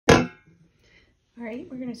All right,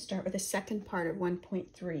 we're going to start with the second part of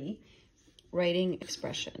 1.3, writing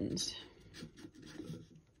expressions.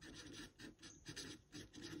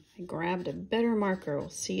 I grabbed a better marker. We'll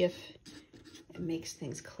see if it makes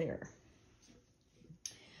things clearer.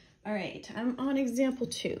 All right, I'm on example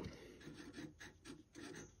 2.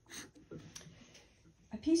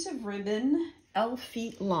 A piece of ribbon, L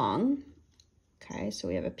feet long. Okay, so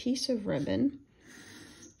we have a piece of ribbon.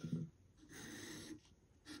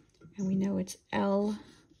 And we know it's L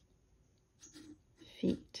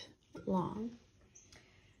feet long,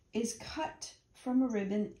 is cut from a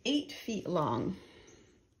ribbon 8 feet long.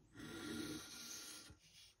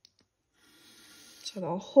 So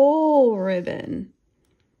the whole ribbon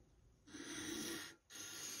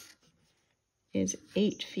is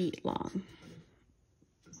 8 feet long.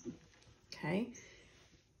 Okay.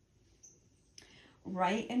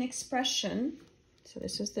 Write an expression. So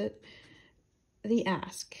this is the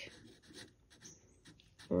ask.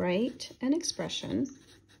 Write an expression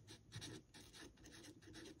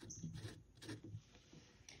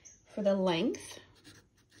for the length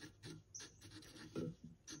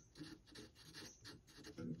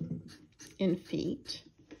in feet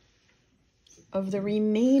of the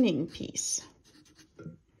remaining piece.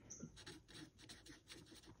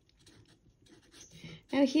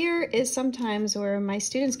 Now here is sometimes where my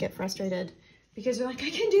students get frustrated because they're like, I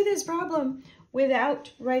can do this problem without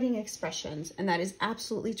writing expressions, and that is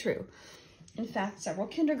absolutely true. In fact, several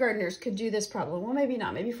kindergartners could do this problem. Well, maybe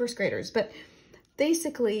not, maybe first graders, but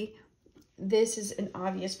basically this is an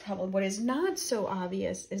obvious problem. What is not so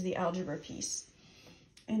obvious is the algebra piece.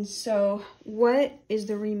 And so what is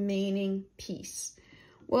the remaining piece?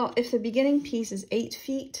 Well, if the beginning piece is 8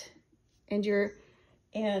 feet and you're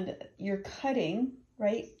cutting,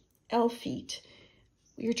 right, L feet,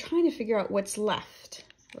 you're trying to figure out what's left,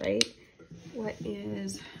 right?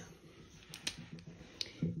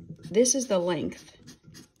 This is the length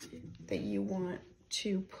that you want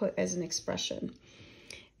to put as an expression.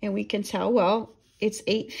 And we can tell, well, it's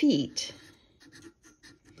 8 feet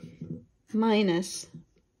minus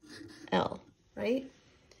L, right?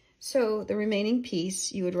 So the remaining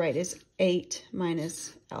piece you would write is 8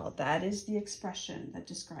 minus L. That is the expression that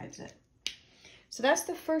describes it. So that's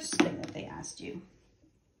the first thing that they asked you.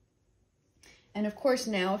 And of course,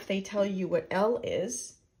 now if they tell you what L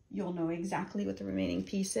is, you'll know exactly what the remaining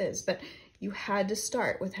piece is. But you had to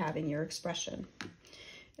start with having your expression.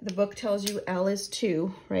 The book tells you L is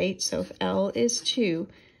 2, right? So if L is 2,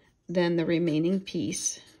 then the remaining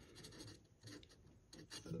piece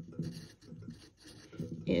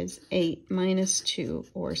is 8 minus 2,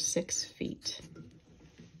 or 6 feet.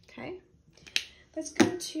 Okay, let's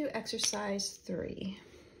go to exercise 3.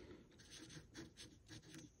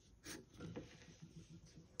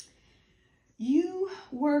 You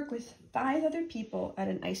work with 5 other people at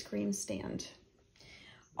an ice cream stand.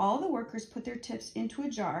 All the workers put their tips into a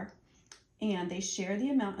jar and they share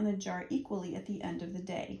the amount in the jar equally at the end of the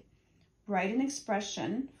day. Write an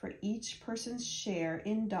expression for each person's share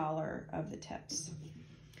in dollar of the tips.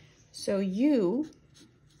 So you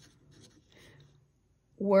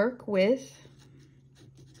work with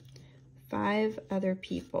 5 other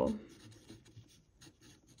people.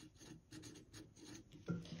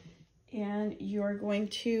 And you're going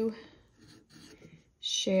to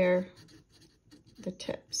share the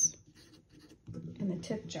tips in the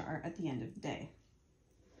tip jar at the end of the day.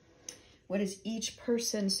 What is each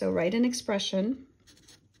person? So write an expression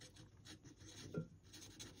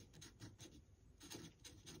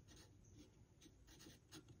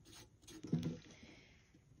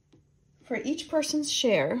for each person's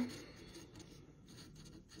share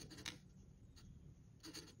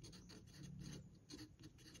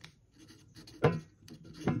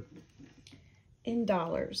in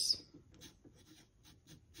dollars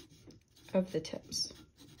of the tips.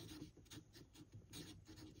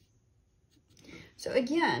 So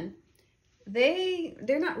again,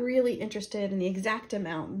 they're not really interested in the exact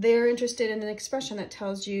amount. They're interested in an expression that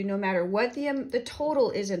tells you no matter what the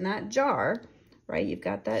total is in that jar, right? You've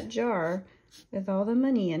got that jar with all the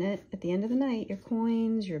money in it at the end of the night, your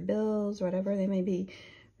coins, your bills, whatever they may be,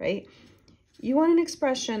 right? You want an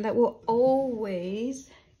expression that will always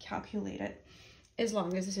calculate it, as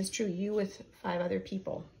long as this is true, you with 5 other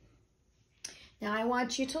people. Now I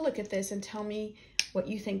want you to look at this and tell me what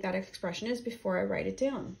you think that expression is before I write it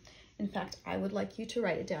down. In fact, I would like you to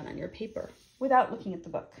write it down on your paper without looking at the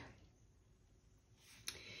book.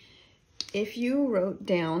 If you wrote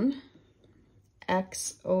down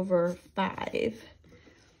x over 5,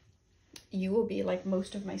 you will be like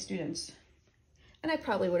most of my students. And I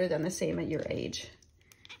probably would have done the same at your age,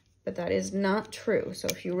 but that is not true. So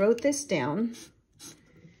if you wrote this down,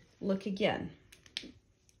 look again.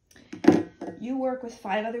 You work with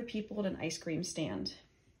 5 other people at an ice cream stand.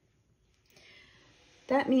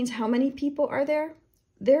 That means how many people are there?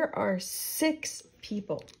 There are 6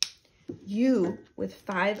 people. You with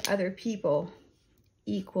 5 other people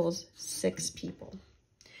equals 6 people.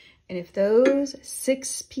 And if those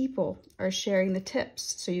 6 people are sharing the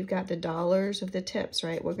tips, so you've got the dollars of the tips,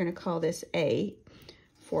 right? We're going to call this A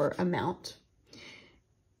for amount.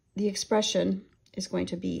 The expression is going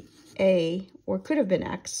to be A, or could have been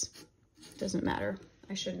X, doesn't matter.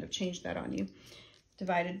 I shouldn't have changed that on you,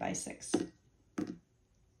 divided by 6.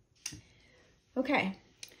 Okay,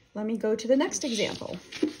 let me go to the next example.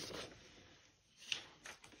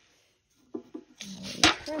 Let me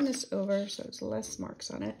turn this over so it's less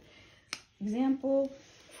marks on it. Example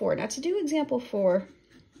 4. Now to do example 4,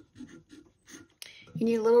 you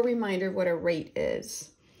need a little reminder of what a rate is.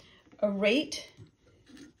 A rate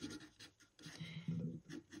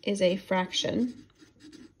is a fraction,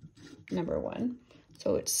 number 1.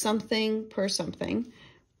 So it's something per something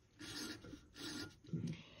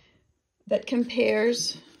that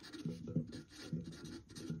compares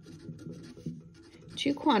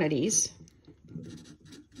two quantities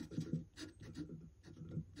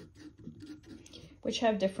which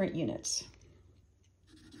have different units,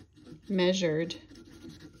 measured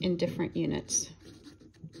in different units.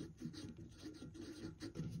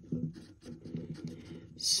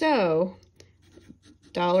 So,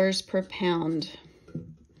 dollars per pound.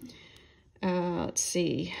 Let's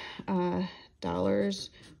see, dollars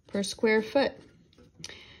per square foot.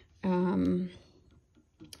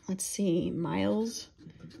 Let's see, miles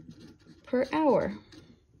per hour.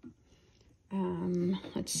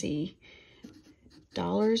 Let's see,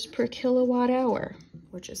 dollars per kilowatt hour,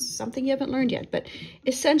 which is something you haven't learned yet, but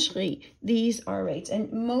essentially these are rates.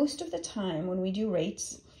 And most of the time when we do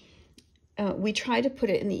rates, we try to put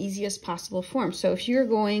it in the easiest possible form. So if you're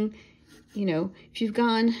going, you know, if you've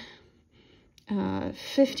gone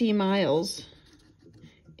 50 miles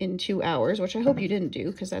in 2 hours, which I hope you didn't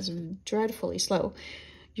do because that's dreadfully slow,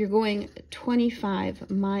 you're going 25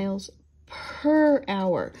 miles per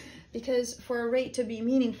hour. Because for a rate to be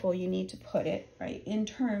meaningful, you need to put it, right, in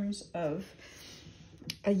terms of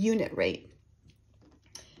a unit rate.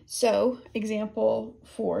 So example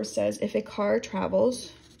 4 says, if a car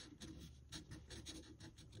travels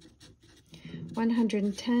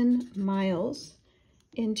 110 miles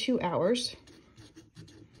in 2 hours,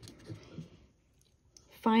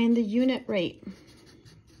 find the unit rate.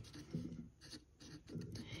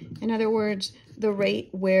 In other words, the rate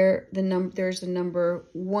where there's the number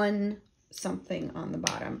 1 something on the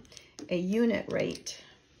bottom. A unit rate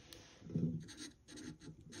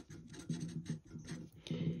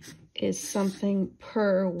is something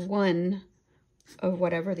per 1 of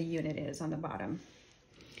whatever the unit is on the bottom.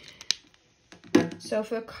 So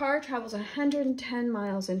if a car travels 110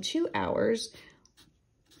 miles in 2 hours,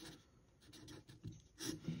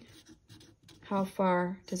 how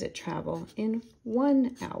far does it travel in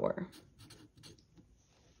 1 hour?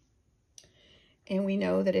 And we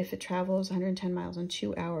know that if it travels 110 miles in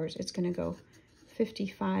 2 hours, it's going to go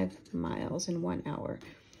 55 miles in 1 hour.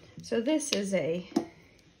 So this is a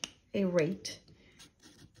rate.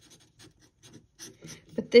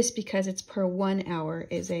 But this, because it's per 1 hour,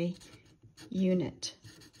 is a unit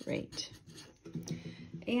rate.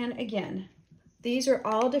 And again, these are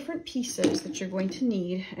all different pieces that you're going to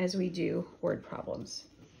need as we do word problems.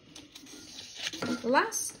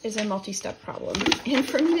 Last is a multi-step problem. And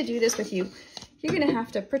for me to do this with you, you're going to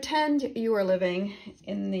have to pretend you are living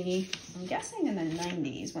in the, I'm guessing in the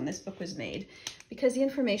 90s when this book was made, because the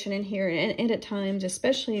information in here, and at times,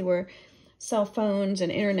 especially where cell phones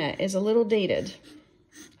and internet is a little dated.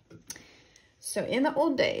 So in the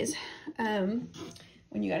old days,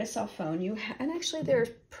 when you got a cell phone, and actually there's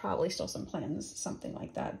probably still some plans, something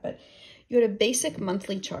like that, but you had a basic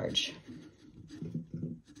monthly charge.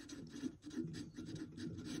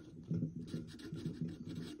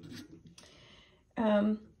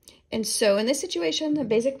 And so in this situation, the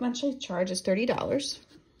basic monthly charge is $30.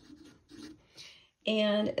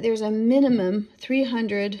 And there's a minimum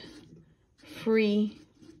 300 free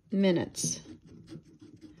minutes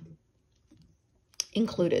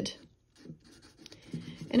included.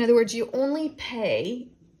 In other words, you only pay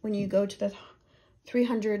when you go to the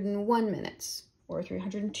 301 minutes or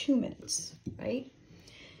 302 minutes, right?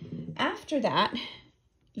 After that,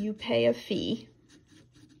 you pay a fee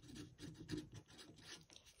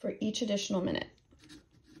for each additional minute.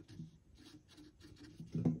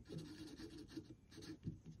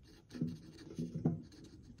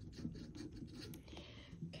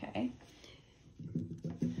 Okay.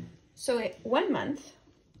 So 1 month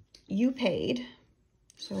you paid,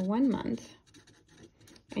 so 1 month,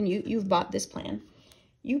 and you've bought this plan,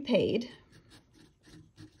 you paid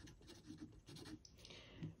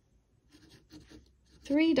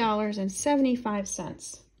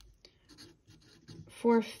 $3.75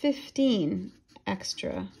 for 15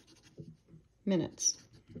 extra minutes.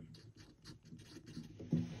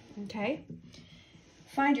 Okay,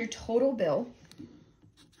 find your total bill.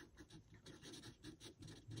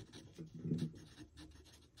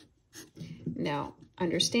 Now,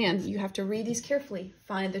 understand, you have to read these carefully.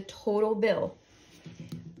 Find the total bill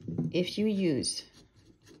if you use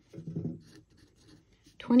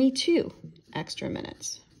 22 extra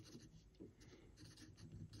minutes.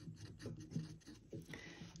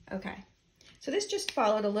 Okay, so this just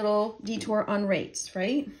followed a little detour on rates,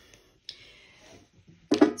 right?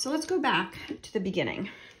 So let's go back to the beginning.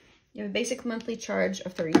 You have a basic monthly charge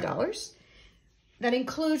of $30. That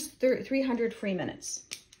includes 300 free minutes.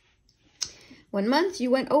 1 month you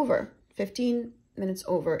went over, 15 minutes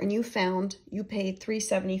over, and you found you paid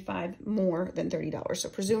 $3.75 more than $30. So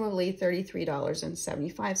presumably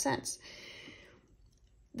 $33.75.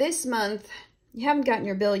 This month, you haven't gotten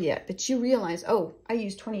your bill yet, but you realize, oh, I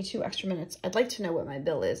used 22 extra minutes. I'd like to know what my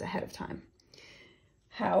bill is ahead of time.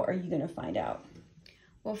 How are you going to find out?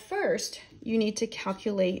 Well, first, you need to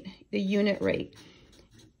calculate the unit rate.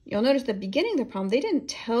 You'll notice at the beginning of the problem, they didn't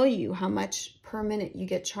tell you how much per minute you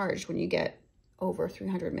get charged when you get over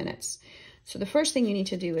 300 minutes. So the first thing you need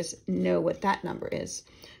to do is know what that number is.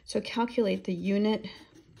 So calculate the unit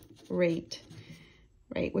rate,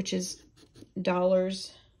 right, which is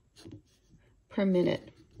dollars per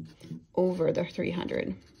minute over the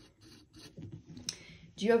 300.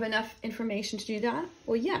 Do you have enough information to do that?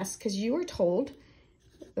 Well, yes, because you were told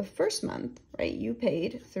the first month, right, you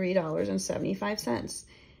paid $3.75,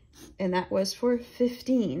 and that was for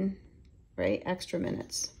 15, right, extra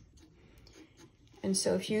minutes. And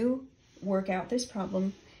so if you work out this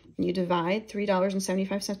problem and you divide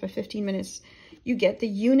 $3.75 by 15 minutes, you get the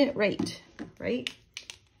unit rate, right?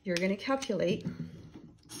 You're going to calculate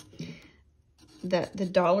that the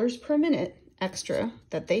dollars per minute extra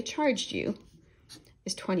that they charged you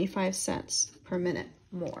is 25 cents per minute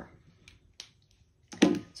more.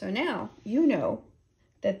 So now you know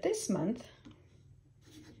that this month,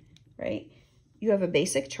 right, you have a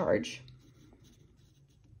basic charge,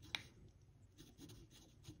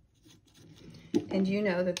 and you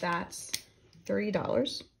know that that's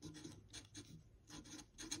 $30.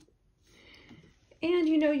 And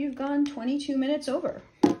you know you've gone 22 minutes over,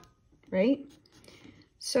 right?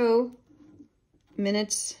 So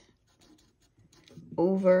minutes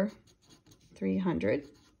over 300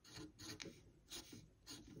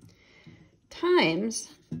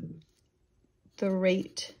 times the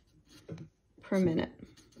rate per minute.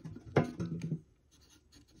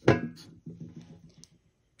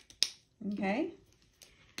 Okay,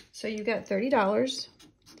 so you got $30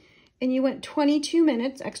 and you went 22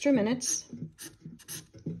 minutes, extra minutes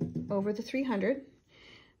over the 300.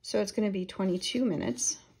 So it's going to be 22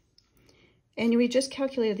 minutes. And we just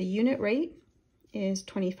calculated the unit rate is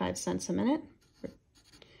 25 cents a minute.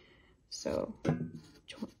 So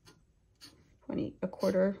a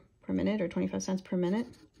quarter per minute, or 25 cents per minute.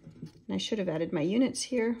 And I should have added my units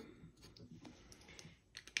here.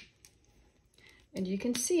 And you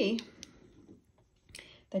can see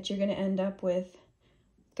that you're going to end up with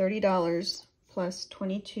 $30 plus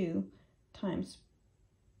 22 times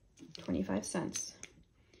 25 cents.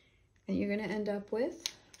 And you're going to end up with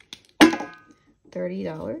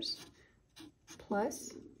 $30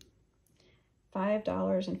 plus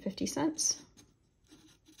 $5.50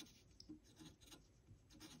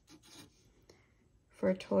 for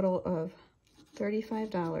a total of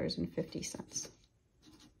 $35.50.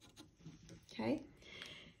 Okay,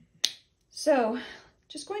 so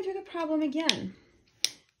just going through the problem again.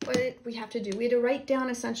 What did we have to do? We had to write down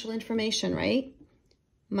essential information, right?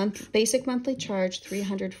 Basic monthly charge,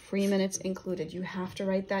 300 free minutes included. You have to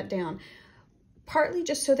write that down. Partly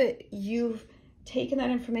just so that you've taken that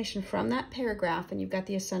information from that paragraph and you've got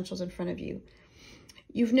the essentials in front of you.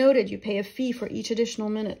 You've noted you pay a fee for each additional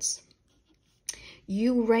minutes.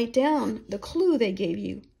 You write down the clue they gave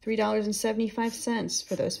you, $3.75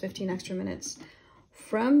 for those 15 extra minutes.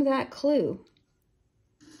 From that clue,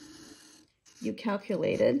 you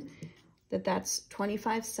calculated that that's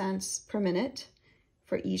 25 cents per minute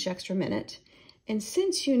for each extra minute. And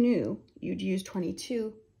since you knew you'd use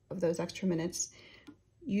 22 of those extra minutes,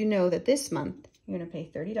 you know that this month you're going to pay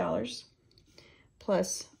 $30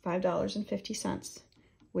 plus $5.50,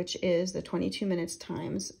 which is the 22 minutes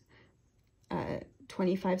times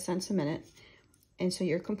 25 cents a minute. And so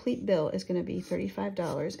your complete bill is going to be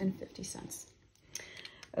 $35.50.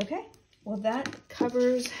 Okay, well that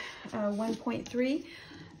covers 1.3.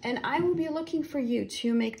 And I will be looking for you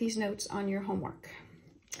to make these notes on your homework.